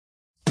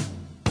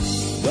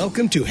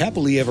Welcome to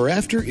Happily Ever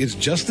After is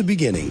just the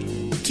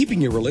beginning. Keeping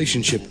your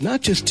relationship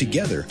not just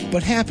together,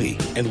 but happy,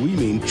 and we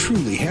mean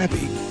truly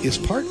happy, is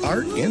part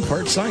art and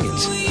part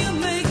science.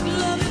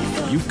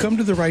 You've come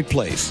to the right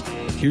place.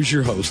 Here's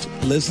your host,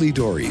 Leslie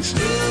Dories.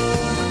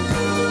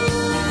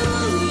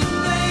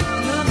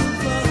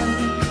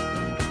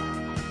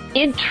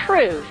 In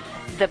truth,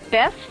 the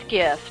best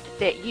gift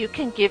that you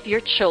can give your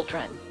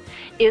children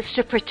is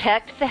to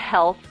protect the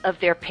health of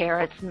their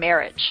parents'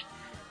 marriage,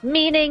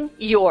 meaning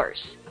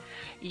yours.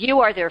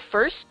 You are their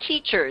first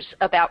teachers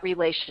about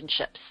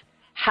relationships.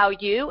 How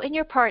you and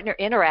your partner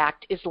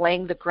interact is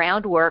laying the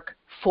groundwork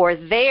for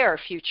their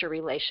future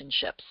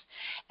relationships.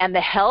 And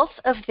the health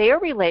of their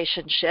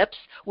relationships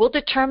will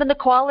determine the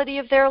quality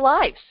of their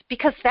lives,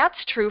 because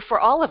that's true for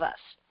all of us.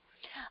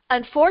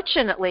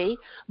 Unfortunately,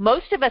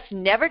 most of us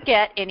never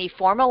get any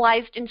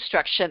formalized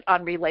instruction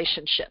on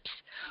relationships.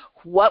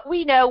 What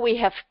we know we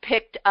have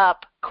picked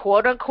up,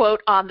 quote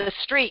unquote, on the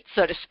street,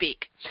 so to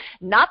speak.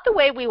 Not the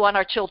way we want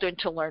our children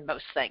to learn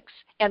most things,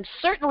 and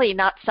certainly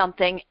not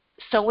something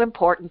so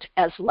important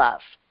as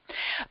love.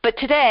 But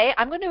today,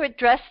 I'm going to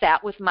address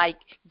that with my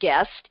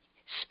guest,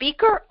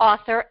 speaker,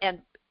 author, and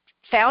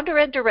founder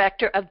and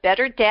director of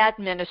Better Dad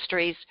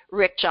Ministries,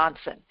 Rick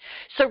Johnson.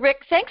 So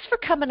Rick, thanks for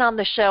coming on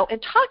the show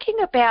and talking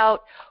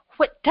about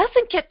what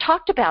doesn't get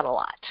talked about a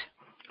lot.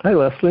 Hi,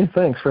 Leslie.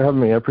 Thanks for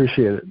having me. I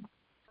appreciate it.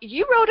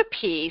 You wrote a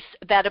piece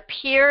that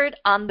appeared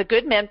on the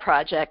Good Men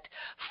Project,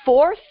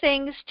 4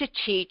 Things to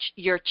Teach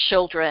Your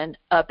Children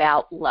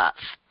About Love.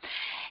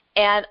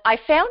 And I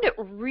found it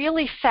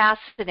really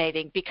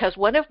fascinating because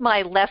one of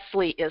my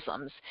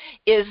Leslie-isms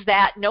is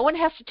that no one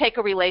has to take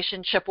a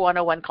relationship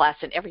 101 class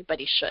and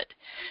everybody should.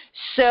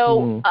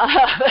 So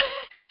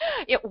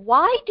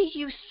why do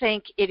you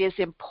think it is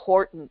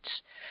important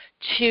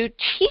to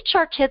teach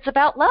our kids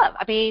about love?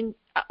 I mean,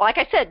 like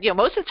I said,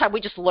 most of the time we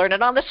just learn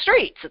it on the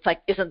streets. It's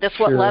like, isn't this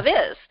what love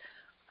is?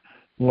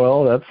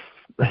 Well, that's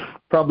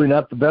probably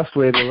not the best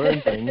way to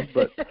learn things,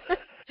 but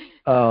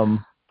I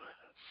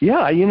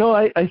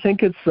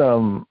think it's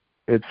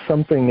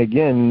something,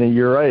 again,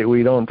 you're right,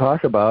 we don't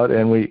talk about,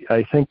 and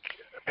I think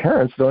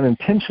parents don't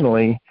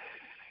intentionally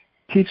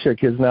teach their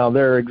kids. Now,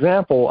 their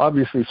example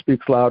obviously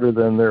speaks louder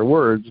than their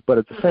words, but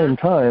at the same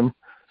time,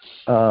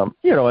 as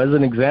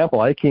an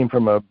example, I came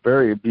from a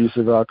very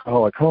abusive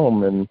alcoholic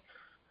home, and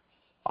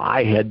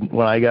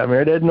when I got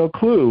married, I had no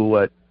clue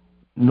what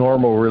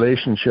normal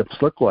relationships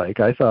look like.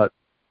 I thought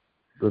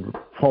the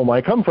home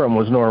I come from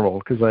was normal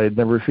because I had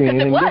never seen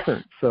anything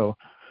different. So,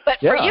 but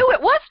for you,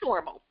 it was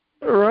normal.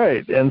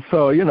 Right. And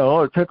so,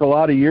 it took a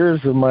lot of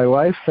years of my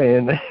wife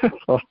saying,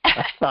 well,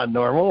 that's not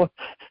normal,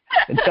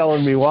 and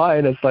telling me why.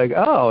 And it's like,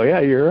 oh,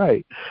 yeah, you're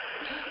right.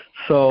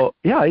 So,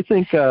 yeah, I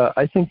think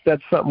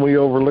that's something we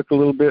overlook a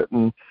little bit,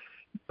 and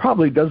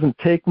probably doesn't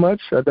take much.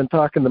 I've been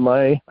talking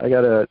to I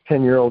got a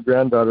 10-year-old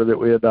granddaughter that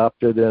we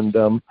adopted,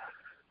 and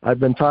I've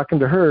been talking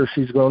to her.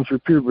 She's going through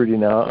puberty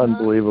now,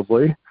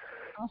 unbelievably.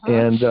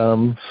 And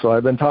so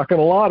I've been talking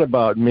a lot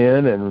about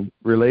men and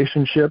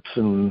relationships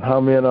and how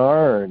men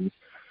are and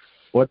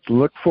what to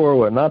look for,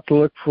 what not to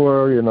look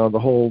for, the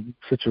whole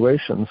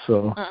situation.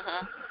 So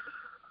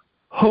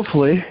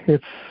hopefully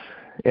it's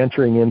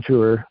entering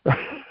into her,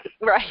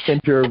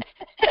 into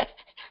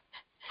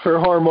her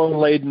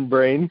hormone-laden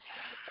brain.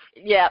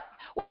 Yeah.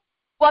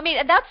 Well,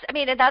 and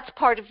that's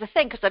part of the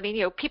thing, because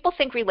people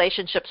think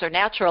relationships are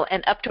natural,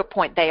 and up to a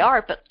point they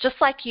are. But just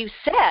like you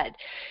said,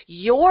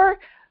 your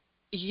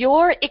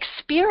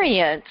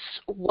experience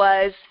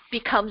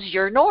becomes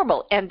your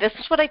normal, and this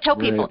is what I tell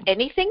people: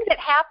 anything that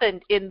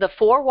happened in the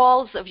 4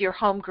 walls of your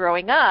home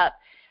growing up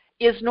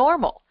is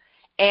normal,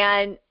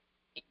 and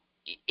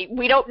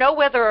we don't know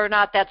whether or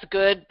not that's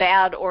good,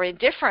 bad, or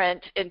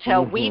indifferent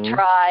until we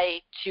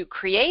try to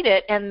create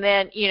it. And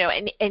then,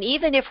 and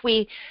even if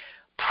we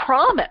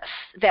promise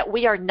that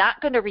we are not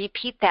going to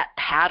repeat that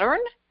pattern,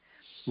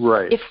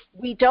 if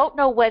we don't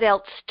know what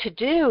else to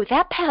do,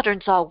 that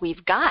pattern's all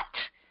we've got.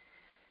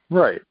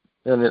 Right.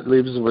 And it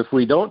leaves, if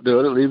we don't do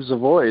it, it leaves a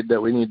void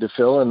that we need to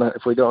fill. And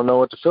if we don't know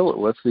what to fill it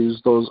with,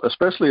 those,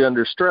 especially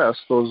under stress,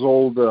 those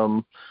old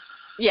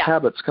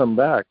habits come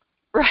back.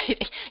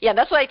 Right. Yeah,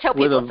 that's what I tell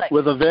people.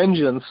 With a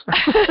vengeance.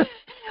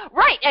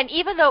 Right. And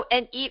even though,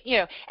 and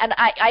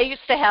I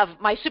used to have,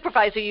 my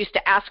supervisor used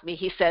to ask me,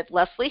 he said,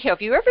 Leslie,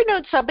 have you ever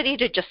known somebody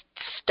to just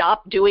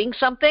stop doing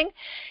something?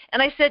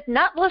 And I said,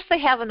 not unless they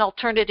have an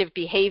alternative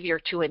behavior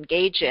to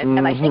engage in.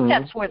 And I think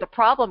that's where the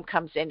problem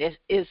comes in,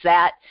 is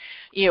that,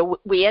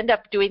 we end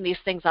up doing these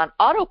things on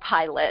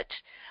autopilot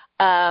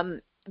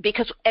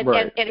because,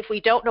 and if we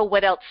don't know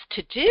what else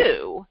to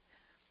do,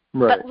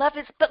 but love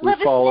is natural.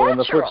 We follow in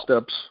the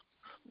footsteps.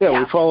 Yeah,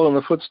 we follow in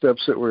the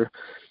footsteps that we're,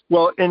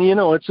 well, and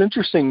it's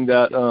interesting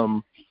that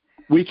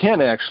we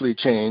can actually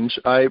change.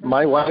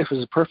 My wife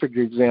is a perfect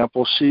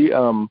example. She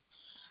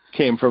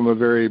came from a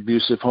very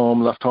abusive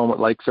home, left home at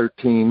like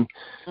 13.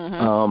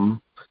 And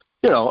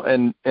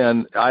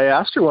I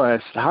asked her when I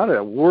said, how in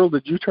the world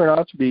did you turn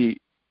out to be,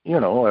 a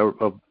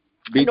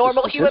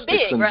normal human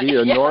being, and be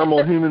a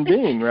normal human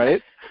being,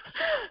 right?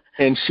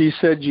 And she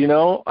said, you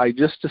know, I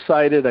just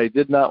decided I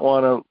did not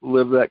want to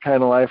live that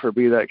kind of life or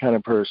be that kind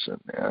of person.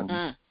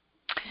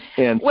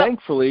 And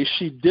thankfully,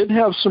 she did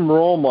have some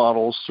role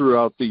models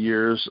throughout the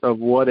years of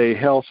what a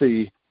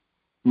healthy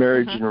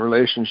marriage and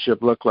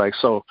relationship looked like.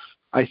 So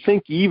I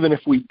think even if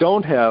we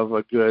don't have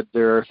a good,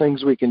 there are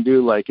things we can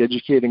do like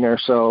educating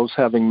ourselves,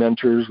 having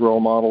mentors, role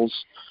models,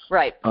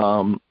 right?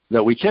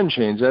 That we can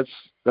change.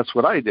 That's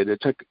what I did.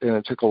 It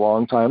took a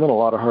long time and a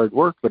lot of hard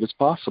work, but it's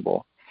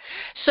possible.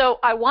 So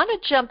I want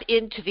to jump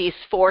into these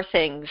 4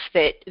 things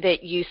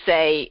that you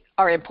say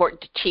are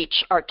important to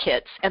teach our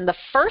kids. And the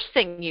first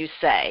thing you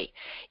say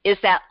is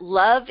that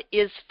love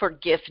is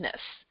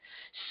forgiveness.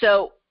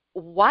 So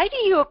why do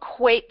you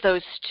equate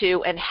those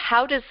two, and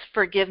how does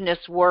forgiveness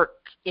work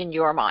in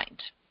your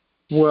mind?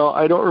 Well,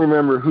 I don't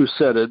remember who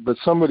said it, but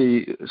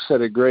somebody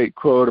said a great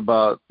quote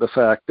about the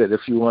fact that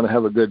if you want to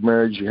have a good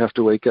marriage, you have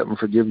to wake up and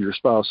forgive your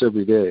spouse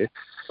every day.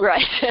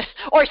 Right.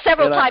 Or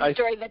several times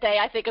during the day,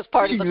 I think, is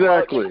part of the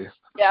quote. Exactly.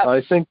 Yeah.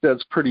 I think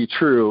that's pretty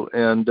true.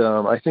 And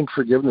I think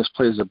forgiveness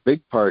plays a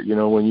big part. You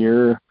know, when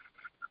you're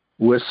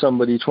with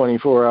somebody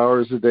 24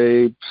 hours a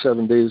day,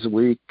 7 days a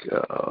week,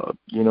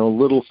 you know,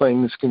 little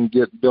things can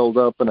get built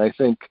up. And I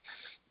think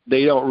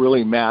they don't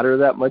really matter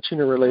that much in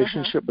a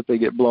relationship, but they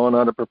get blown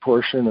out of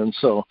proportion. And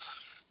so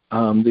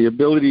the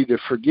ability to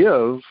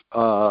forgive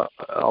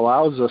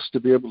allows us to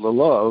be able to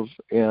love,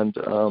 and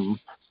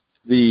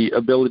the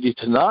ability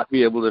to not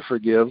be able to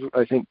forgive,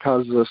 I think,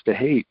 causes us to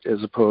hate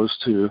as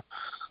opposed to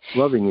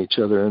loving each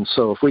other. And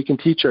so if we can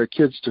teach our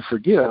kids to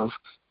forgive,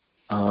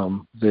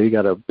 they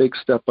got a big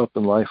step up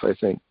in life, I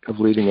think, of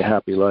leading a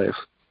happy life.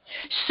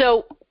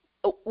 So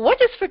what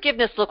does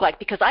forgiveness look like?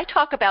 Because I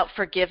talk about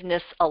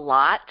forgiveness a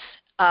lot.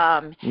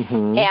 And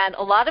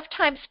a lot of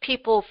times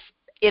people,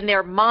 in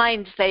their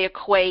minds, they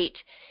equate,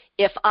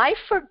 if I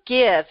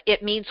forgive,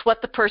 it means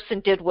what the person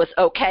did was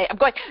okay. I'm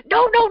going,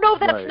 no,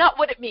 that's not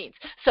what it means.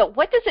 So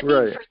what does it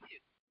mean for you?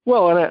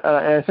 Well, and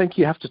I think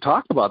you have to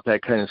talk about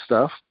that kind of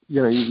stuff.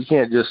 You know, you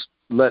can't just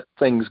let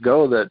things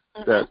go that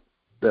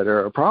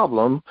are a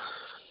problem.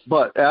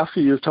 But after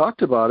you've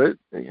talked about it,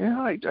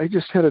 I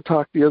just had a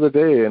talk the other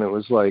day, and it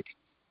was like,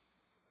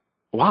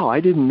 wow,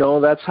 I didn't know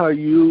that's how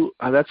you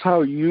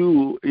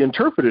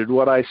interpreted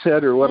what I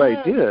said or what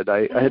I did.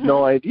 I had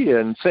no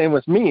idea. And same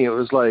with me. It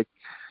was like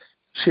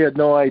she had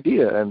no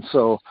idea. And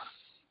so,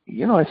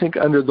 you know, I think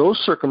under those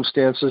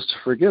circumstances to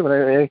forgive, and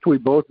I think we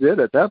both did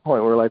at that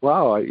point. We're like,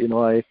 wow, I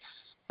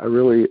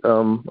really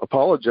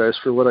apologize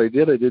for what I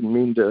did. I didn't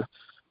mean to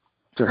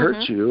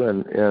hurt you,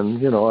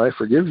 and you know, I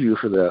forgive you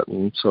for that.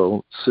 And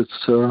so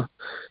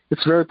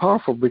it's very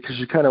powerful because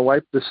you kind of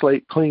wipe the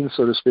slate clean,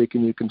 so to speak,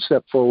 and you can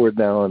step forward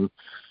now and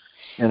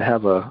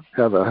have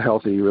a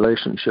healthy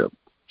relationship.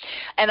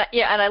 And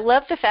I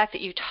love the fact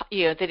that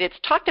that it's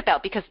talked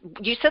about, because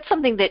you said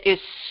something that is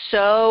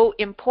so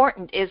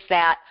important, is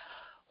that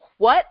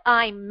what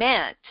I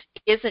meant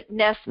isn't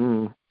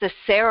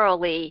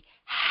necessarily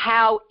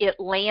how it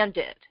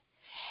landed.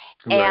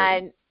 Right.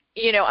 And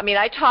you know, I mean,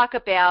 I talk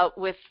about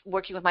with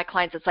working with my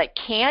clients, it's like,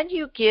 can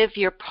you give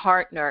your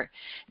partner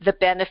the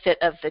benefit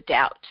of the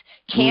doubt?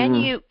 Can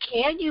you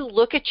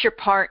look at your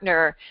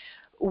partner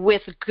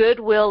with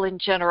goodwill and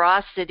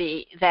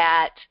generosity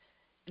that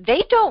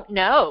they don't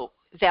know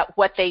that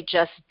what they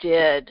just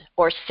did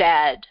or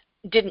said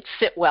didn't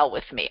sit well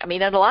with me? I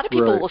mean, and a lot of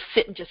people will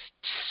sit and just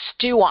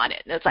stew on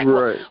it. And it's like,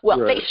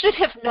 they should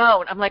have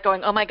known. I'm like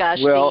going, oh my gosh,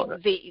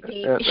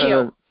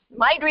 the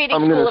mind reading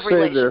school of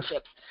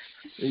relationships.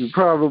 You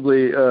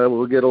probably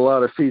will get a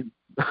lot of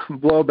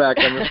blowback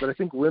on this, but I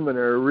think women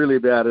are really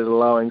bad at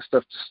allowing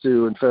stuff to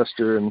stew and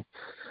fester,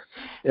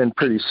 and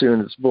pretty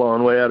soon it's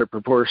blown way out of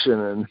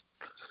proportion,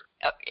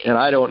 and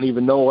I don't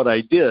even know what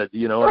I did.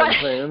 You know what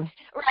I'm saying?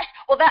 Right.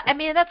 Well,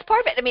 that's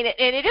part of it. I mean,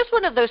 and it is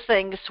one of those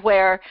things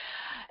where,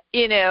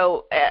 you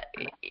know,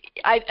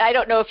 I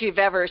don't know if you've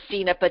ever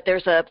seen it, but there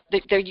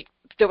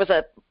was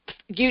a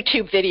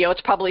YouTube video.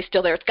 It's probably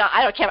still there.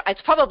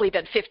 It's probably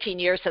been 15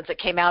 years since it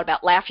came out,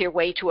 about Laugh Your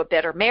Way to a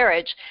Better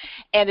Marriage.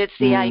 And it's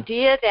the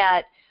idea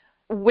that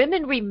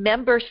women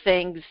remember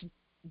things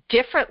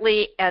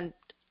differently, and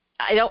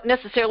I don't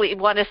necessarily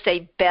want to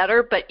say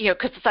better, but, you know,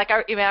 because it's like,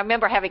 I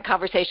remember having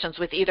conversations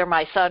with either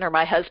my son or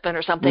my husband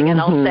or something, and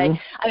I'll say,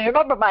 I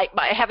remember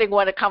having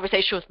a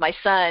conversation with my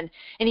son,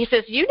 and he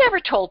says, you never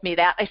told me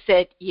that. I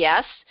said,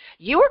 yes,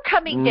 you were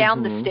coming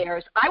down the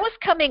stairs. I was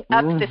coming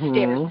up the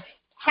stairs.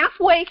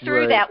 Halfway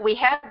through that, we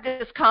had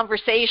this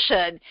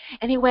conversation,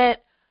 and he went,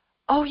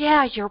 oh,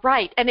 yeah, you're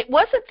right. And it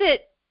wasn't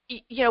that,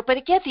 you know, but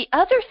again, the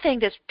other thing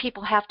that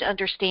people have to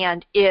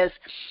understand is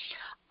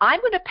I'm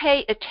going to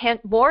pay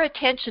more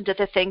attention to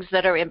the things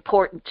that are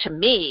important to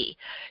me,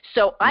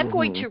 so I'm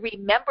going to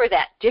remember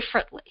that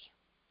differently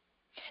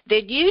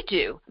than you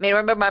do. I mean, I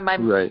remember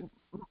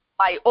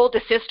my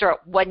oldest sister,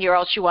 1 year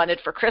old, she wanted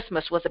for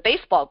Christmas was a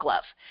baseball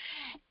glove.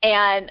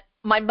 And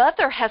my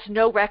mother has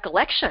no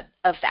recollection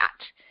of that.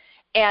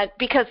 And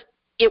because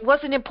it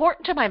wasn't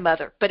important to my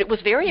mother, but it was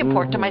very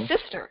important to my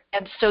sister.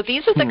 And so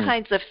these are the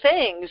kinds of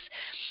things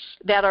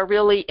that are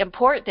really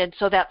important. And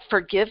so that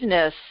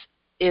forgiveness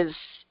is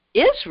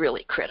is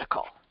really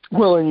critical.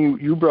 Well, and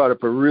you brought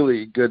up a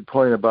really good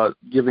point about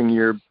giving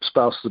your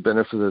spouse the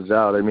benefit of the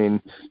doubt. I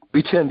mean,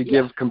 we tend to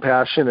give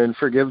compassion and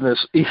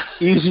forgiveness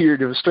easier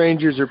to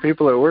strangers or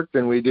people at work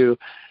than we do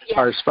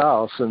our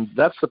spouse, and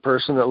that's the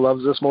person that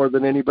loves us more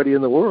than anybody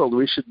in the world.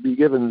 We should be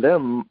giving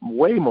them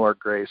way more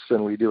grace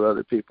than we do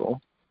other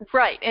people.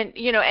 Right, and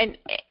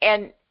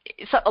and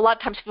so a lot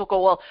of times people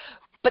go, well,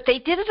 but they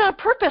did it on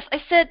purpose.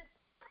 I said,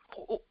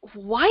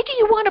 why do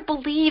you want to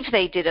believe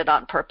they did it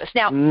on purpose?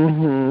 Now, I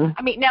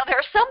mean, now there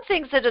are some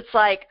things that it's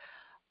like,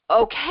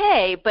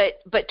 okay,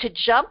 but to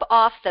jump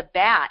off the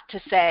bat to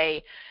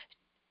say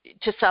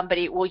to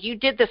somebody, well, you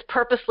did this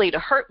purposely to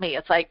hurt me,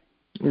 it's like,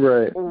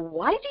 right.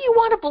 Why do you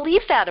want to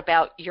believe that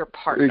about your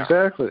partner?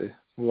 Exactly.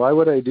 Why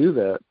would I do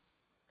that?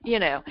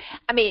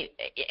 I mean,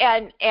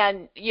 and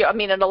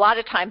a lot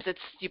of times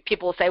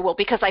people will say, well,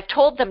 because I've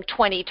told them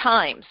 20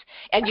 times,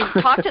 and you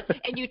talk to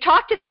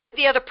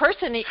the other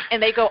person,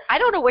 and they go, I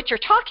don't know what you're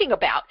talking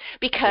about,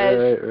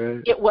 because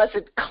it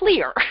wasn't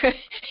clear.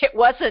 It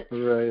wasn't.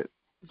 Right.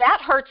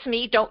 That hurts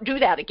me. Don't do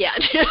that again.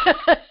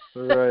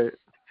 Right.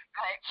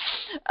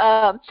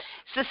 So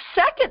the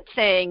second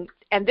thing,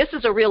 and this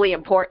is a really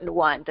important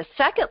one, the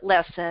second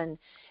lesson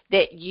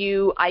that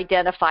you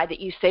identify that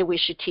you say we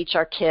should teach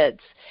our kids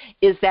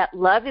is that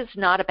love is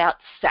not about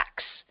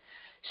sex.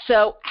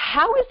 So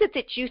how is it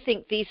that you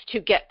think these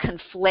two get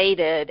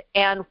conflated,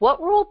 and what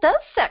role does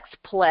sex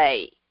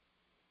play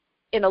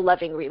in a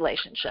loving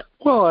relationship?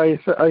 Well, I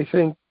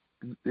think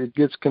it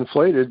gets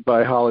conflated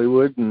by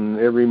Hollywood, and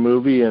every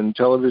movie and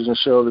television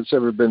show that's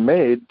ever been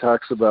made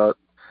talks about,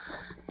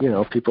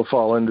 people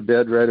fall into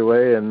bed right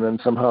away and then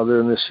somehow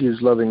they're in this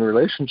huge loving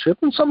relationship.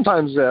 And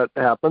sometimes that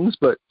happens,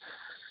 but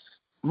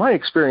my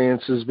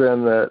experience has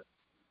been that,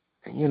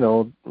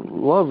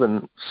 love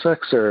and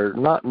sex are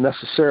not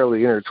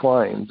necessarily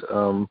intertwined.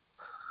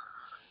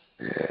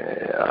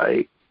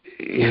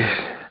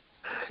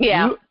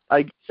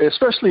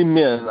 Especially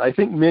men. I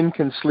think men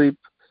can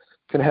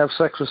have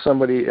sex with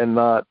somebody and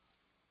not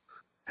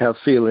have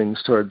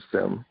feelings towards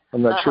them.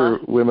 I'm not sure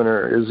women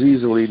are as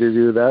easily to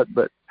do that,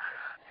 but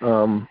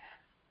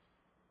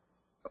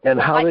and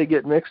how they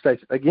get mixed, I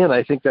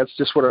think that's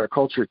just what our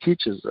culture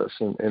teaches us,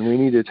 and we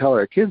need to tell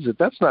our kids that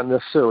that's not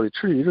necessarily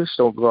true. You just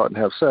don't go out and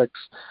have sex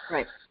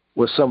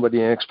with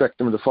somebody and expect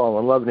them to fall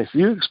in love. And if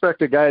you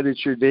expect a guy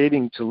that you're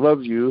dating to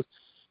love you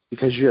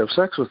because you have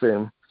sex with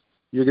him,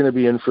 you're going to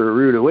be in for a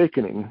rude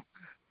awakening,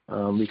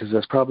 because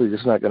that's probably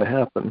just not going to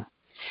happen.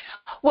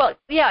 Well,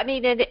 yeah, I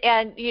mean, and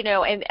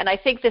I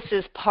think this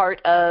is part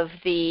of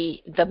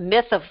the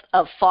myth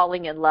of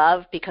falling in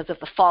love, because of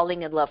the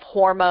falling in love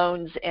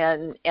hormones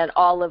and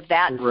all of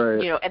that,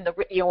 right. And the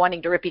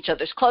wanting to rip each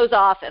other's clothes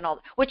off and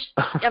all, which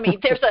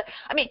there's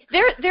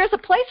a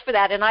place for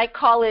that, and I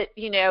call it,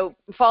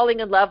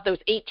 falling in love, those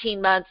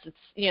 18 months.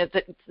 It's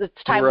the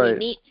time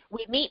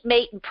we meet,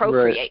 mate, and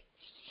procreate.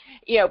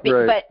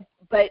 Right.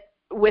 But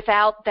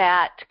without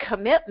that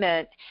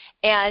commitment,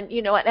 and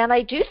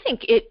I do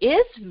think it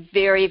is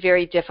very,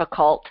 very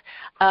difficult,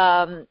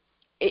 and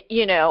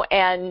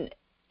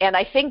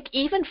I think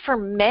even for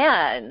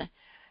men,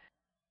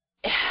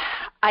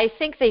 I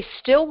think they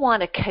still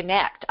want to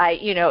connect.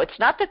 It's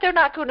not that they're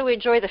not going to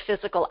enjoy the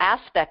physical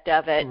aspect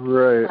of it,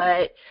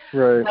 but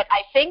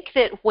I think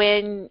that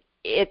when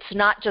it's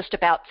not just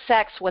about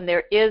sex, when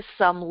there is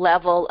some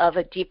level of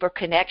a deeper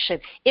connection,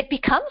 it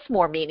becomes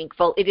more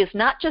meaningful. It is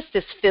not just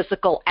this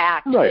physical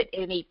act that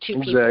any two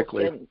people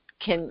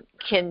can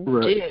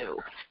do.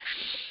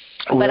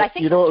 But I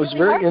think it was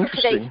very hard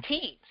interesting. For today's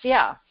teens.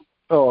 Yeah.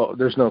 Oh,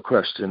 there's no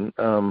question.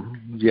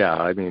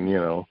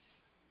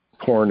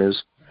 Porn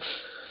is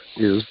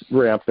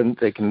rampant.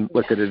 They can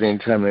look at it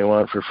anytime they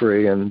want for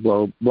free and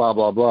blah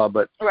blah blah.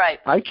 But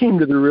I came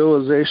to the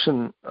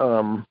realization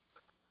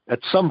at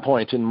some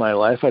point in my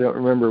life, I don't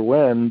remember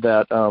when,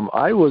 that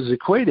I was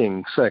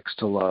equating sex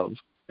to love.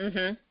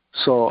 Mm-hmm.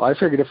 So I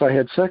figured if I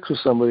had sex with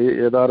somebody,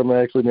 it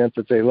automatically meant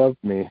that they loved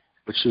me,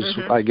 which is,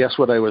 I guess,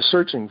 what I was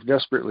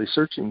desperately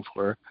searching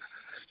for.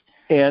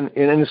 And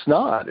it's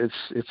not.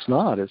 It's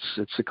not. It's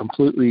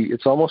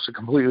almost a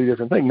completely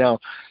different thing. Now,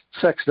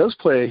 sex does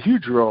play a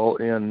huge role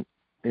in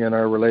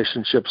our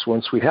relationships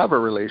once we have a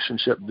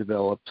relationship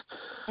developed.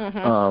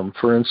 Mm-hmm.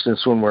 For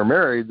instance, when we're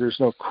married, there's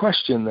no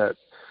question that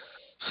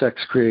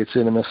sex creates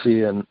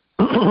intimacy and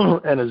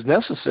and is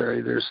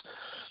necessary. There's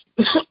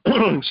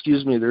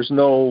there's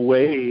no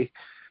way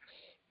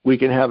we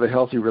can have a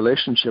healthy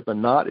relationship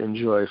and not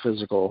enjoy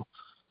physical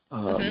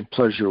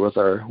pleasure with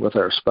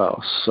our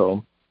spouse.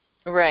 So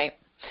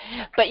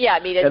but yeah, I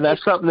mean, and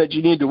that's something that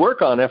you need to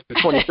work on after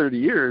 20, 30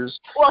 years.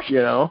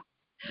 Well,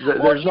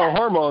 there's no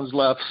hormones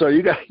left, so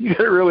you got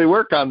to really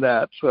work on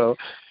that. So,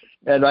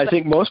 and I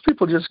think most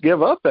people just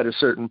give up at a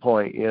certain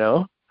point,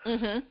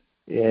 Mm-hmm.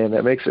 And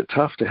it makes it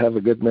tough to have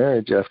a good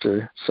marriage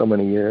after so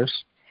many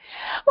years.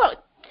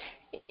 Well,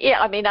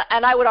 yeah, I mean,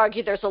 and I would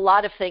argue there's a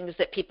lot of things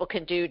that people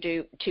can do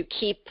to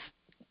keep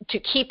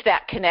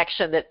that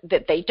connection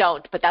that they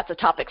don't, but that's a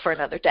topic for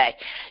another day.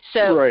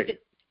 So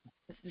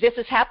This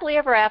is Happily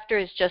Ever After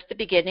is Just the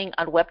Beginning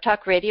on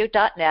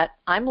webtalkradio.net.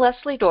 I'm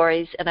Leslie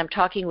Dories, and I'm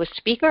talking with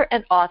speaker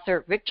and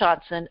author Rick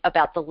Johnson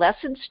about the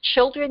lessons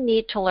children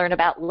need to learn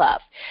about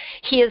love.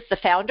 He is the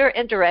founder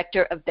and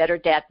director of Better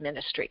Dad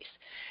Ministries.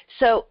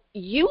 So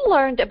you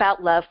learned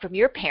about love from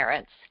your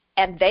parents,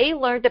 and they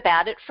learned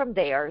about it from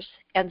theirs,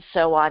 and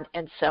so on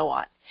and so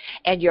on.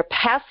 And you're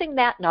passing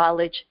that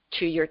knowledge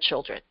to your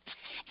children.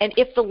 And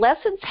if the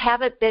lessons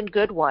haven't been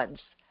good ones,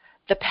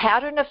 the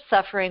pattern of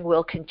suffering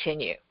will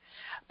continue.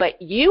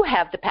 But you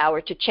have the power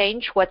to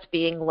change what's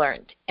being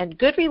learned. And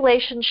good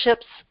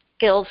relationship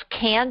skills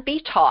can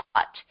be taught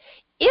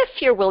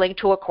if you're willing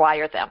to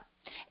acquire them.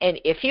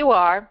 And if you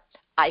are,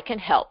 I can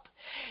help.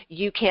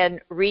 You can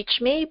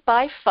reach me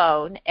by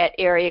phone at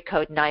area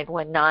code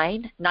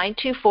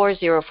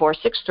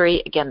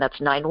 919-924-0463. Again, that's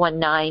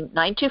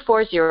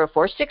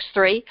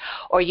 919-924-0463.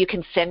 Or you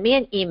can send me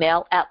an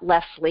email at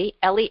Leslie,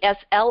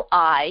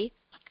 Lesli,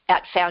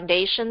 at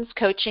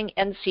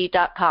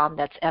foundationscoachingnc.com.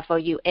 That's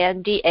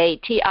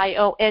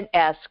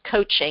FOUNDATIONS,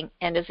 coaching,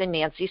 N as in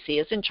Nancy, C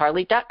as in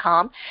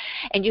Charlie.com.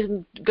 And you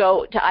can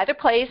go to either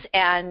place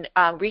and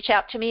reach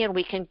out to me, and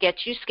we can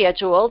get you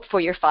scheduled for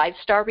your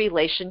 5-star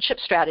relationship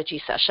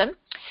strategy session.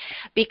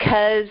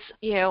 Because,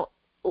 you know,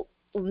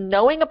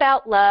 knowing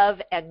about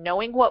love and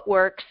knowing what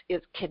works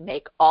can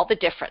make all the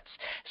difference.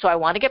 So I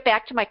want to get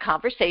back to my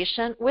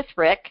conversation with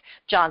Rick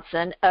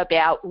Johnson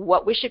about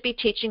what we should be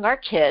teaching our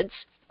kids,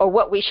 or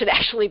what we should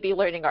actually be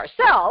learning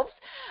ourselves.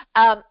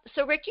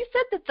 So, Rick, you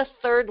said that the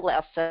third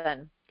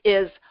lesson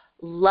is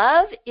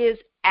love is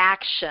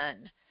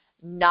action,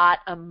 not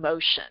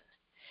emotion.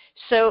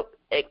 So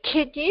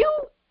could you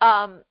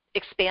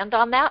expand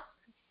on that?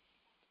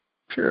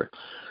 Sure.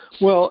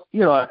 Well,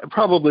 you know,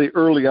 probably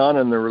early on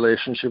in the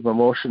relationship,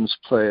 emotions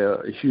play a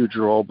huge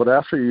role. But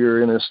after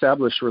you're in an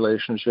established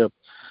relationship,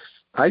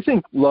 I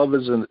think love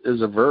is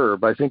a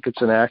verb. I think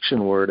it's an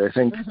action word. I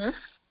think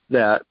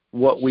that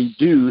what we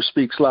do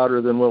speaks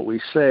louder than what we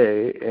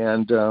say,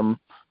 and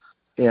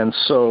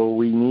so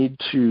we need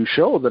to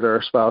show that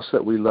our spouse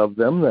that we love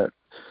them, that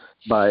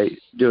by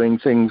doing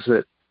things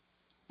that,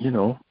 you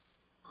know,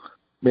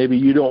 maybe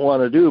you don't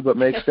want to do but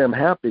makes them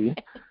happy.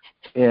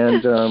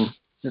 And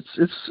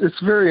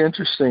it's very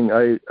interesting.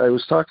 I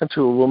was talking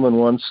to a woman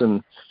once,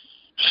 and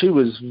she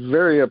was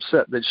very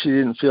upset that she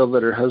didn't feel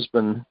that her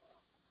husband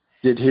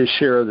did his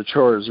share of the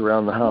chores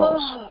around the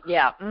house. Oh,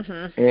 yeah.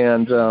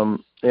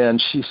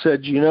 And she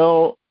said, you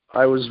know,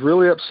 I was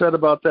really upset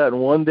about that. And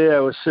one day I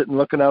was sitting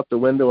looking out the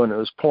window, and it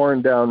was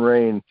pouring down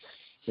rain.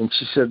 And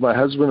she said, my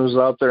husband was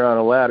out there on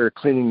a ladder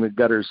cleaning the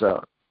gutters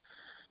out.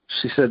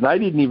 She said, and I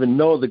didn't even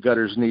know the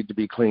gutters need to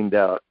be cleaned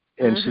out.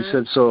 And she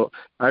said, so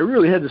I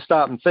really had to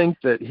stop and think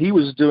that he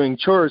was doing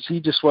chores.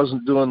 He just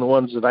wasn't doing the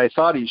ones that I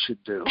thought he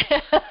should do.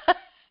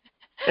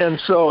 And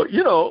so,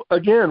 you know,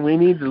 again, we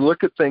need to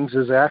look at things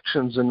as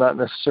actions and not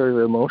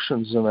necessarily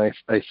emotions. And I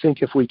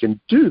think if we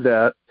can do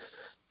that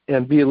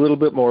and be a little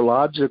bit more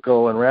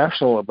logical and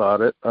rational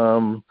about it,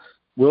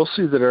 we'll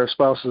see that our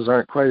spouses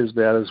aren't quite as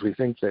bad as we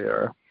think they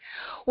are.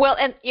 Well,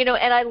 and, you know,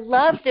 and I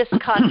love this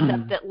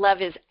concept that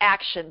love is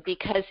action,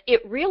 because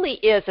it really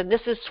is, and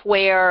this is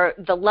where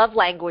the love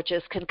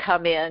languages can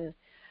come in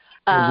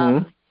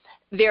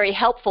very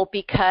helpful,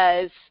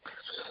 because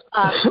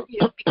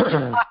you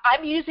know,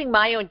 I'm using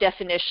my own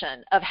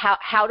definition of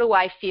how do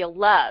I feel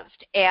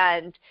loved,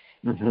 and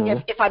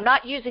if I'm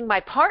not using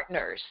my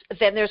partner's,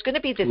 then there's going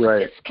to be this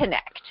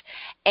disconnect.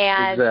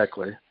 And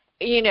exactly.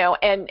 You know,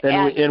 and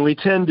we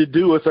tend to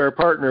do with our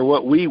partner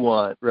what we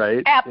want,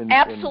 right? Absolutely.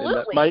 And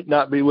that might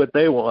not be what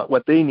they want,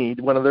 what they need,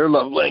 one of their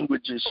love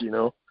languages, you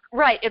know.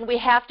 Right, and we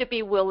have to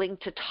be willing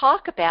to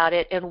talk about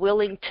it and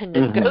willing to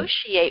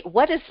negotiate.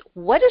 What does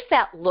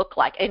that look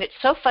like? And it's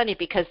so funny,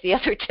 because the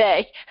other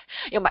day,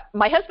 you know,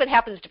 my husband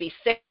happens to be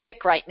sick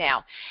right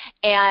now,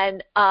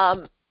 and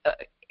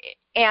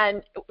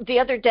the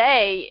other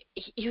day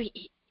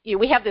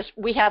we have this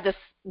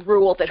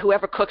rule that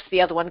whoever cooks,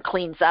 the other one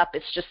cleans up.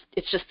 It's just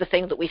the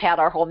thing that we've had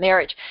our whole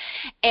marriage.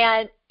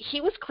 And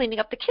he was cleaning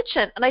up the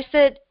kitchen, and I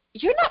said,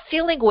 "You're not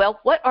feeling well.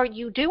 What are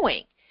you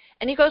doing?"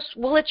 And he goes,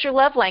 "Well, it's your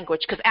love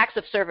language, because acts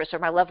of service are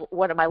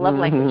one of my love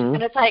languages."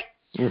 And it's like,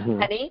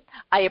 honey,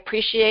 I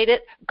appreciate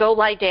it. Go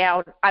lie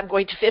down. I'm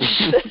going to finish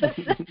this.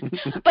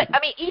 But I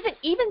mean,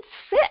 even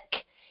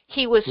sick,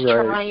 he was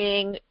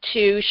trying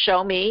to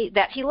show me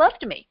that he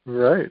loved me.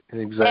 Right.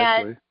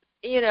 Exactly. And,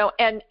 you know,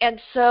 and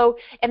so,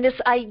 and this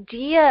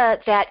idea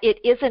that it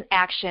is an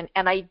action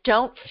and I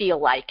don't feel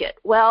like it.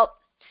 Well,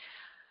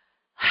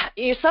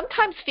 you know,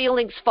 sometimes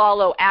feelings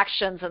follow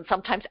actions, and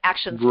sometimes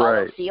actions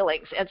follow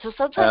feelings. And so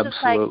sometimes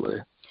it's like,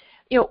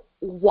 you know,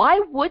 why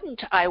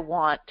wouldn't I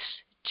want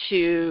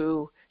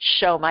to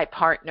show my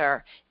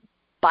partner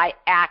by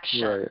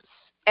actions?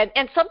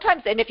 And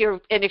sometimes, and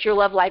if your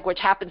love language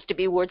happens to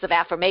be words of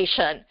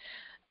affirmation,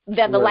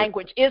 then the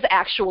language is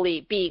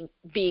actually being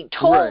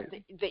told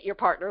that your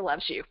partner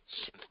loves you,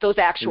 those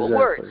actual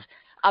words.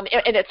 And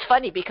it's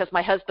funny, because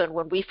my husband,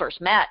 when we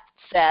first met,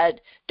 said,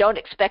 "Don't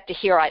expect to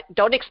hear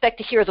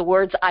the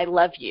words 'I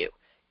love you.'"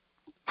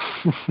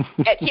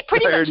 And he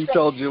pretty I already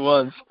told you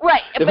once.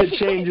 Right. If it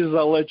changes,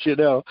 I'll let you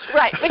know.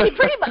 Right, but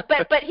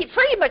he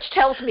pretty much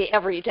tells me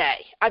every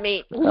day. I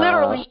mean,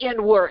 literally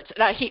in words.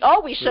 Now he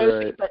always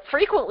shows me, but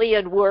frequently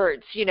in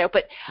words.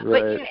 But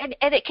and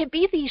it can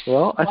be these.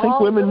 Well, I think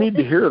women need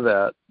to hear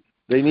that.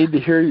 They need to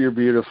hear you're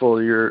beautiful.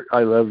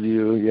 I love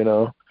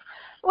you.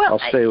 Well,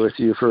 I'll stay with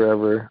you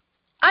forever.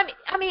 I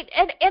mean,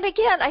 and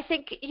again, I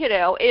think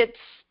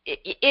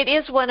it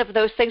is one of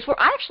those things where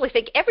I actually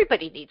think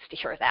everybody needs to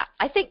hear that.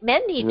 I think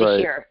men need to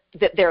hear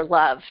that they're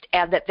loved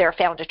and that they're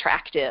found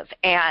attractive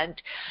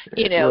and,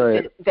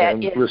 that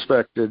and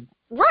respected,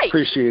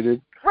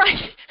 appreciated.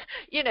 Right.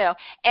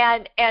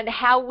 And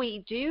how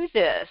we do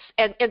this.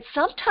 And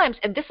sometimes,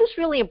 and this is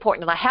really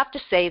important, and I have to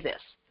say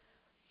this,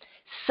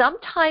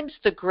 sometimes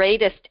the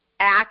greatest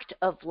act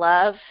of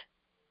love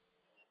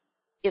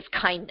is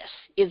kindness,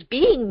 is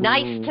being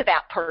nice to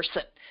that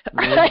person.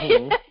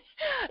 Right?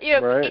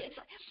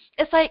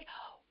 It's like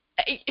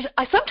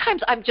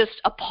sometimes I'm just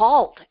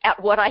appalled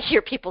at what I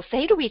hear people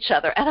say to each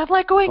other, and I'm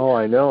like going, "Oh,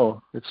 I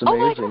know, it's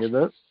amazing, isn't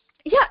it?"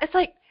 Yeah, it's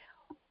like,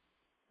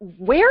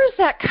 where is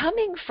that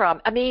coming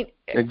from? I mean,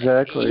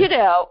 exactly.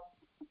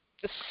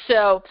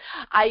 So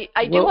I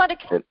do want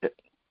to.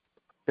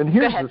 And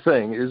here's the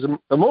thing: is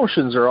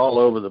emotions are all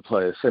over the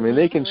place. I mean,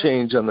 they can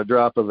change on the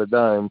drop of a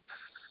dime.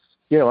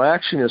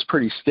 Action is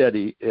pretty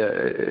steady,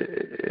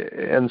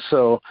 and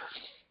so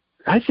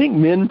I think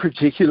men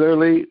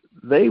particularly,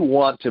 they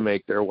want to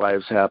make their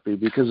wives happy,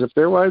 because if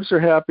their wives are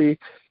happy,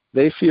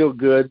 they feel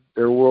good.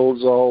 Their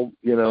world's all,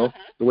 the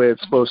way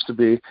it's supposed to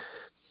be.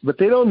 But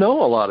they don't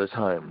know a lot of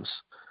times.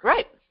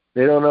 Right.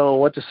 They don't know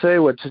what to say,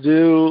 what to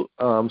do.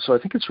 So I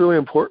think it's really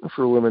important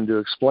for women to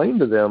explain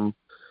to them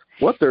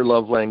what their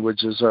love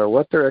languages are,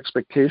 what their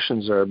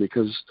expectations are,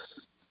 because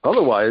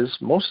otherwise,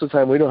 most of the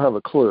time, we don't have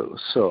a clue.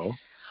 So.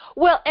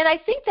 Well, and I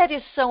think that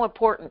is so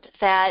important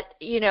that,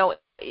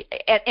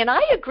 and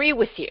I agree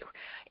with you.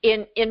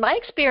 In my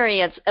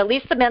experience, at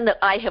least the men that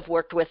I have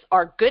worked with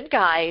are good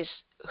guys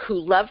who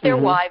love their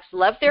wives,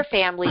 love their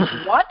families,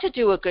 want to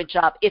do a good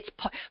job.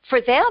 For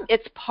them,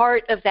 it's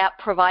part of that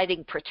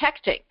providing,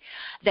 protecting.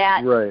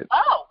 That,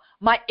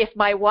 if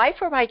my wife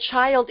or my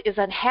child is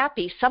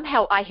unhappy,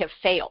 somehow I have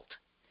failed.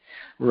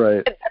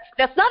 Right.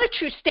 That's not a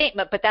true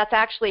statement, but that's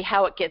actually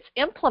how it gets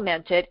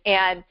implemented.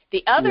 And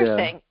the other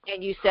thing,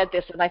 and you said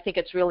this, and I think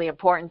it's really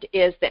important,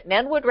 is that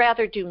men would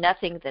rather do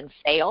nothing than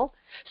fail.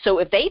 So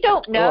if they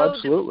don't know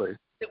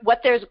what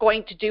they're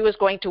going to do is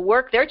going to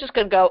work, they're just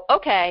going to go,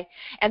 okay.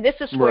 And this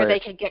is where they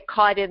can get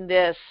caught in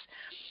this,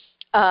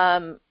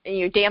 damned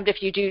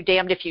if you do,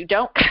 damned if you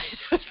don't kind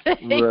of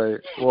thing. Right.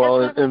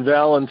 Well, and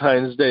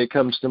Valentine's Day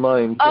comes to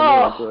mind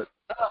for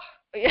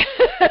me.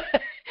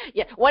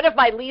 Yeah, one of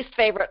my least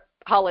favorite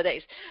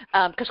holidays,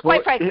 because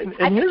quite frankly,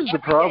 and here's the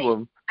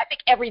problem. I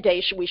think every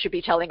day we should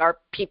be telling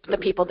the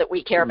people that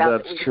we care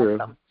about. That's true.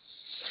 Them.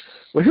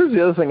 Well, here's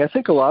the other thing. I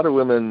think a lot of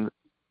women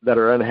that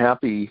are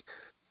unhappy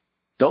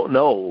don't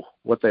know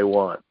what they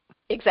want.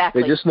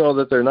 Exactly. They just know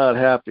that they're not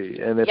happy,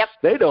 and if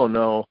they don't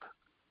know,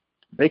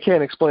 they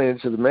can't explain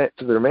it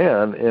to their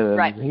man,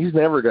 and he's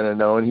never going to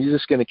know, and he's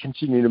just going to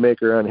continue to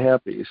make her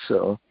unhappy.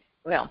 So.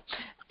 Well.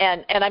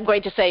 And I'm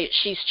going to say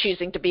she's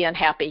choosing to be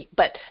unhappy,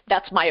 but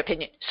that's my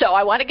opinion. So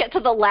I want to get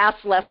to the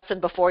last lesson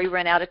before we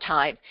run out of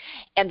time.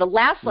 And the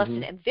last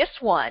lesson, and this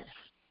one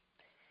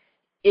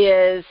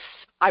is,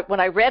 when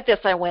I read this,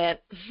 I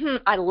went,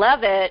 I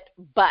love it,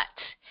 but,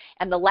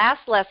 and the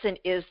last lesson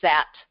is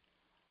that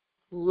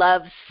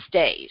love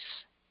stays.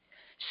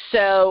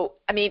 So,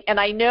 I mean, and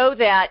I know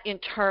that in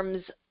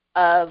terms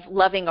of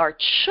loving our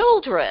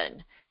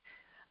children,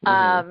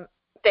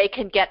 they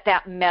can get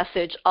that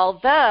message,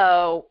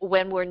 although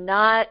when we're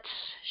not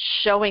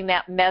showing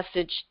that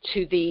message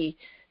to the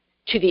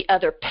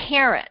other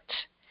parent,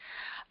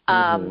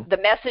 the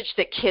message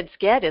that kids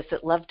get is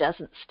that love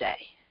doesn't stay.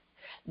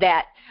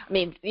 That, I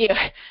mean,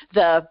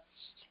 the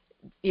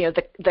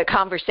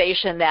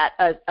conversation that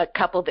a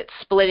couple that's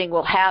splitting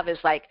will have is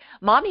like,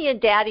 Mommy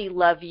and Daddy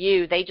love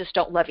you, they just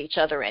don't love each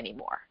other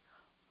anymore.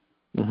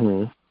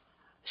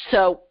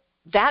 So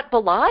that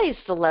belies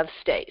the love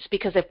stays,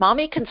 because if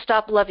Mommy can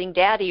stop loving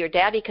Daddy or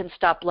Daddy can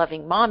stop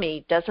loving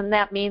Mommy, doesn't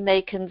that mean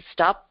they can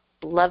stop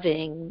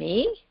loving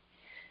me?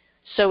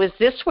 So is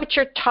this what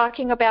you're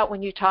talking about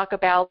when you talk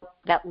about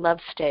that love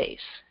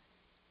stays?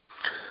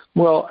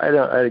 Well, I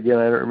don't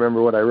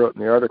remember what I wrote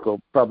in the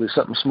article. Probably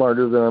something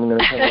smarter than I'm going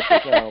to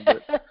come up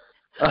with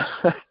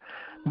now.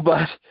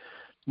 But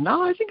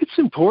no, I think it's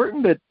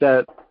important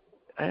that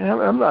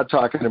I'm not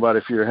talking about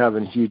if you're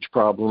having huge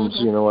problems,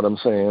 you know what I'm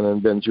saying,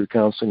 and been through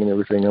counseling and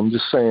everything. I'm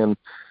just saying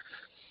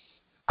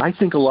I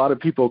think a lot of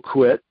people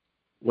quit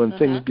when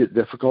things get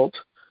difficult.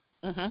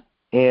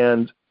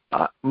 And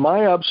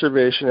my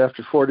observation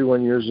after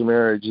 41 years of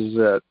marriage is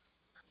that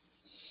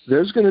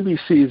there's going to be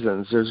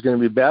seasons. There's going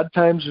to be bad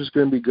times. There's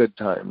going to be good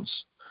times.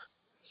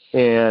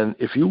 And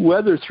if you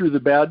weather through the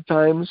bad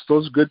times,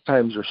 those good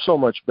times are so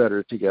much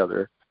better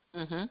together.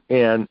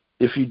 And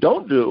if you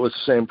don't do it with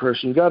the same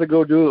person, you got to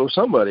go do it with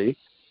somebody.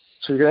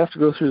 So you're going to have to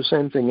go through the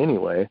same thing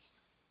anyway.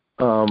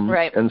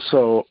 Right. And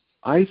so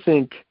I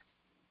think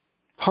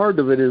part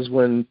of it is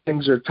when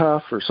things are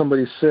tough or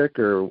somebody's sick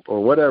or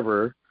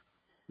whatever,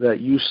 that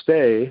you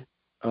stay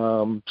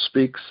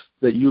speaks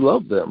that you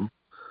love them.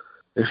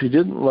 If you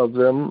didn't love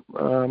them,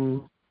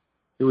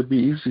 it would be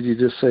easy to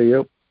just say,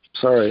 yep,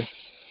 sorry.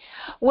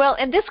 Well,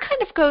 and this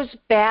kind of goes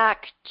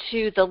back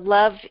to the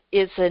love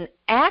is an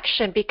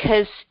action,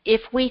 because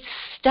if we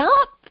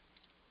stop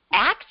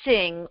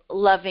acting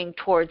loving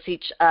towards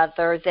each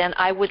other, then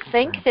I would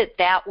think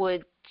that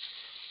would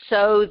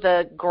sow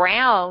the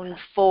ground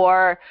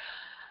for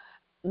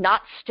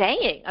not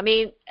staying. I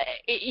mean,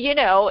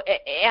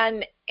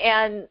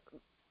 and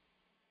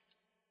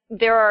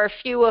there are a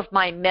few of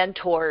my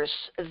mentors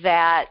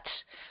that,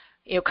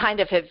 kind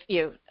of have,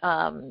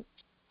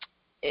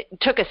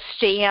 took a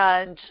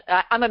stand.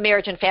 I'm a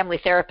marriage and family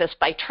therapist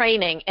by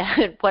training,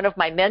 and one of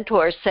my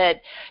mentors said,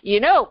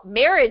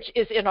 marriage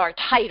is in our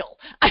title.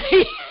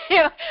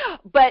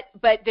 But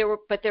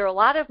there are a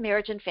lot of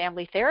marriage and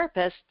family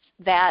therapists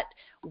that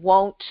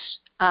won't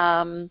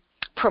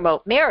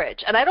promote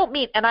marriage. And I don't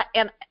mean, and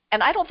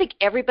I don't think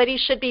everybody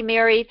should be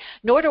married,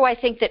 nor do I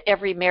think that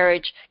every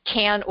marriage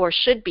can or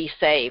should be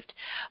saved.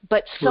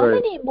 But so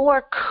many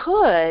more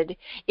could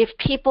if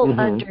people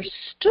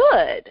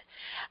understood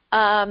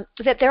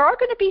that there are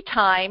going to be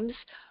times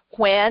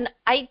when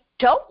I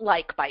don't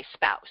like my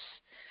spouse.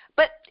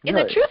 But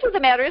the truth of the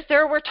matter is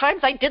there were times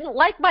I didn't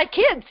like my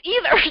kids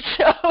either.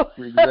 So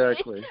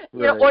exactly.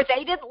 Or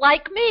they didn't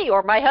like me,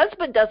 or my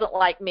husband doesn't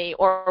like me,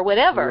 or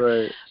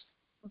whatever. Right.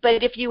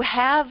 But if you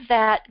have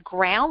that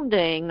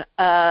grounding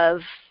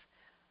of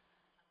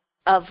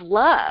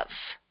love,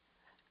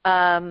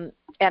 and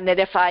that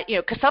if I,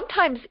 because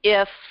sometimes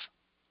if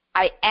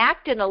I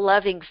act in a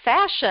loving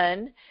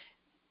fashion,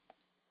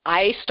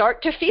 I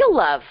start to feel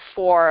love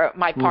for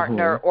my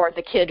partner or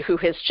the kid who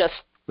has just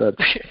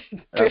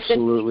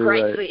driven me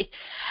crazy. Right.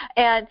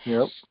 And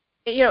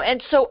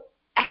and so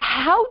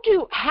how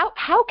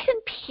can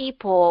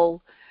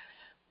people?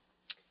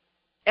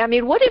 I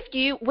mean, what have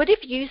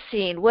you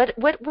seen? What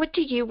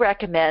do you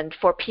recommend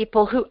for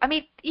people who? I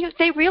mean,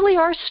 they really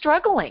are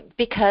struggling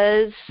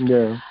because.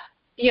 Yeah.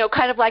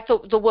 Kind of like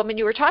the woman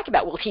you were talking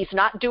about. Well, he's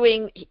not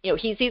doing,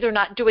 he's either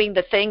not doing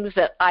the things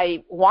that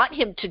I want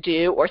him to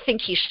do or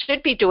think he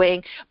should be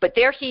doing, but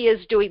there he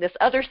is doing this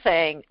other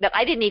thing that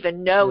I didn't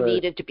even know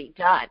needed to be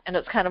done. And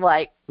it's kind of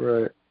like,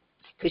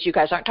 because you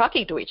guys aren't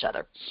talking to each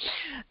other.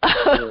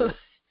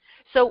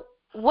 So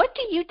what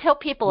do you tell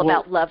people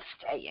about love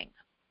staying?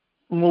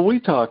 Well, we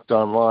talked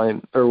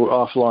online or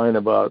offline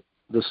about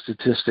the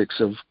statistics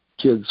of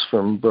kids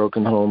from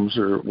broken homes,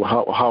 or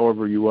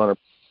however you want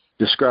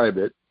to describe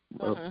it.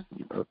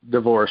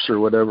 Divorce or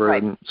whatever,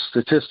 and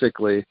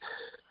statistically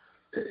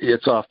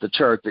it's off the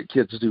chart that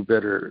kids do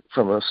better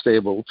from a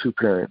stable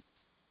two-parent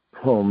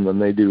home than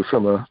they do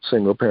from a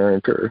single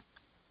parent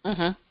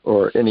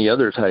or any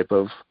other type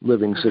of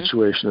living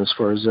situation as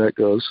far as that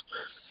goes.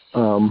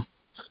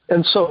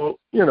 And so,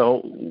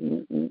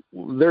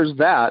 there's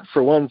that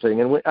for one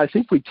thing. And I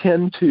think we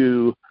tend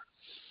to,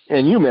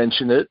 and you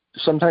mentioned it,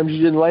 sometimes you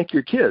didn't like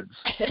your kids.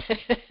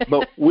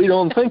 But we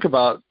don't think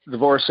about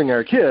divorcing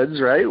our kids,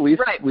 right? We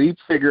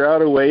figure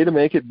out a way to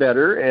make it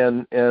better,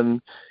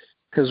 and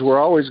because we're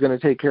always going to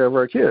take care of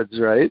our kids,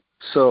 right?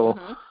 So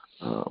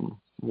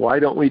why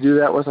don't we do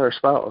that with our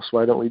spouse?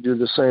 Why don't we do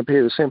the same,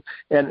 pay the same?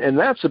 And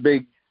that's a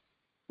big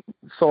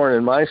thorn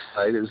in my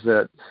side, is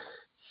that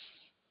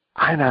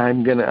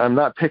I'm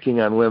not picking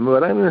on women,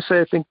 but I'm going to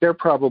say I think they're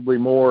probably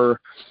more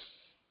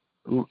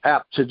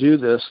apt to do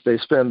this. They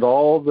spend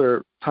all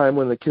their time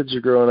when the kids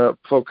are growing up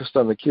focused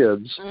on the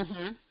kids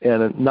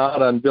and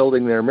not on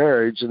building their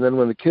marriage. And then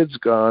when the kid's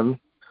gone,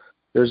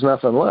 there's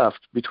nothing left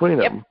between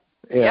them.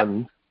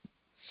 And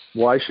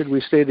why should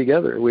we stay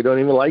together? We don't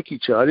even like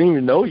each other. I don't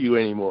even know you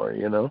anymore,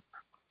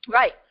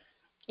 Right.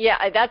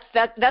 Yeah, that's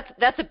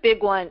a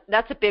big one.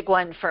 That's a big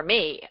one for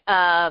me.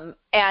 And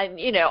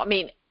I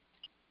mean,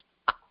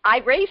 I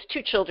raised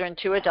two children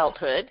to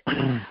adulthood.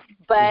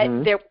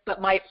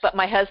 But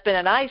my husband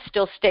and I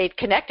still stayed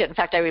connected. In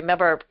fact, I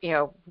remember,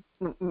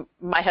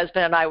 my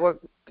husband and I were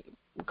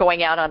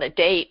going out on a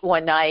date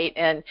one night,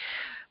 and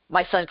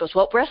my son goes,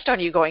 "What restaurant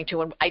are you going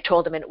to?" And I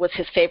told him, and it was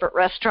his favorite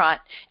restaurant.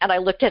 And I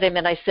looked at him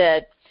and I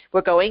said,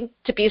 "We're going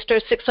to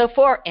Bistro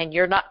 604, and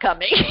you're not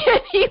coming."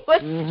 He was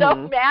so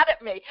mad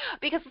at me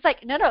because it's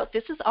like, no,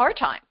 this is our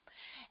time.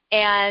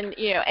 And,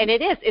 and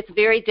it's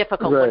very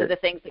difficult. One of the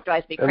things that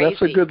drives me crazy. And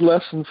that's a good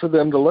lesson for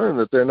them to learn,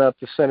 that they're not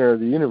the center of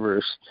the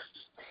universe.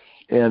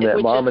 And that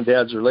mom and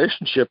dad's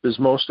relationship is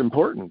most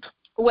important.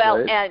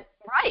 Well, and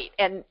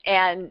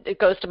it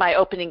goes to my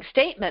opening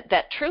statement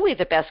that truly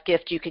the best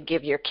gift you can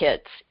give your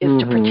kids is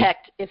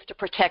to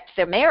protect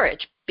their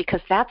marriage,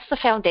 because that's the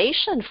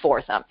foundation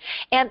for them.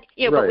 And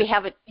but we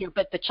have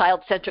but the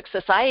child-centric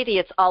society,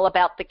 it's all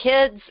about the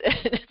kids.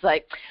 It's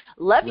like,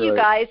 love you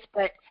guys,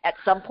 but at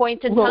some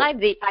point in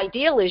time, the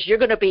ideal is you're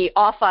going to be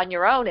off on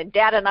your own, and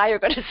Dad and I are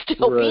going to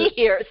still be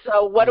here.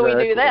 So what do we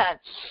do then?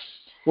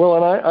 Well,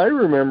 and I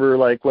remember,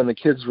 like, when the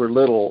kids were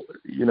little,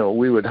 you know,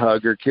 we would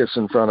hug or kiss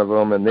in front of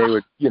them, and they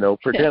would, you know,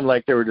 pretend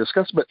like they were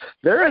disgusted. But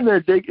they're in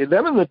there,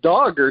 them and the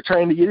dog are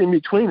trying to get in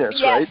between us,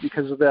 right,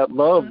 because of that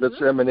love that's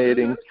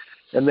emanating,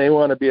 and they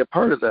want to be a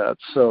part of that.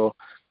 So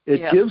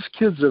it gives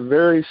kids a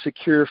very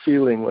secure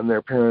feeling when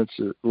their parents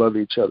love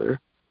each other.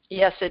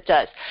 Yes, it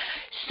does.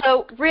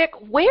 So, Rick,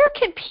 where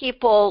can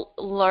people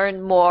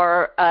learn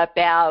more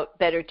about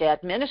Better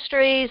Dad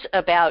Ministries,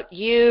 about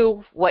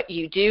you, what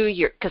you do?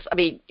 Because, I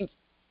mean,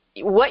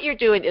 what you're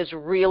doing is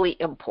really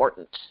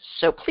important.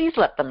 So please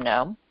let them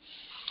know.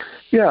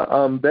 Yeah,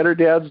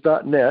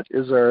 betterdads.net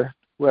is our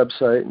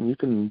website, and you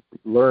can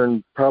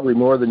learn probably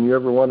more than you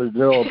ever wanted to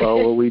know about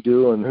what we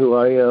do and who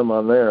I am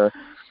on there.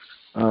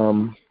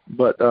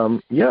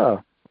 Yeah,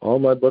 all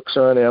my books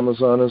are on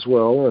Amazon as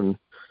well,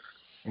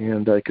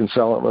 and I can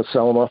sell them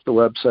off the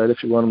website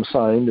if you want them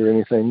signed or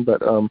anything.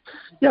 But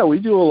yeah, we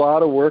do a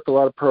lot of work, a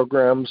lot of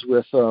programs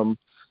with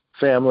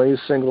families,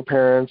 single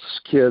parents,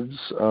 kids,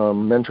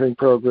 mentoring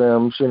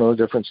programs, you know,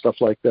 different stuff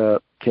like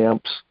that,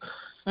 camps.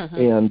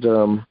 And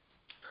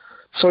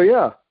so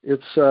yeah,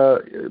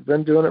 it's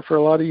been doing it for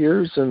a lot of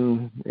years,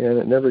 and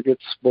it never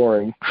gets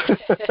boring.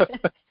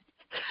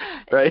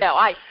 Right? No,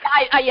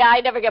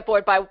 I never get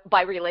bored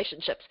by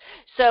relationships.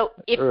 So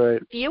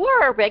if you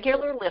are a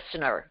regular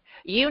listener,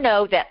 you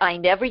know that I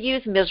never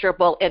use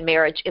miserable and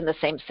marriage in the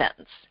same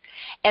sentence.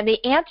 And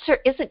the answer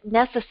isn't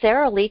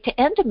necessarily to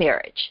end a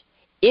marriage.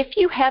 If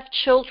you have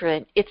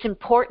children, it's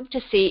important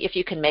to see if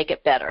you can make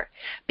it better,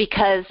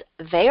 because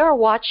they are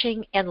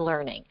watching and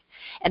learning.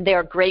 And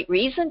they're a great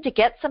reason to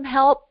get some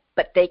help,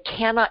 but they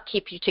cannot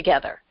keep you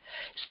together.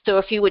 So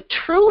if you would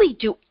truly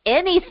do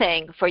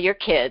anything for your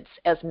kids,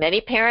 as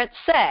many parents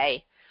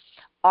say,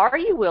 are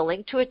you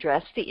willing to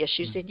address the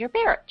issues in your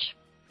marriage?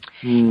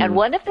 And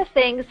one of the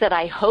things that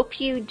I hope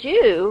you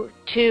do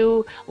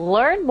to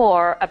learn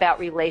more about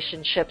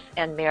relationships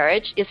and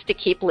marriage is to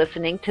keep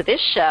listening to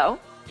this show.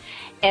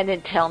 And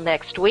until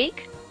next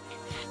week,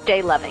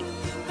 stay loving.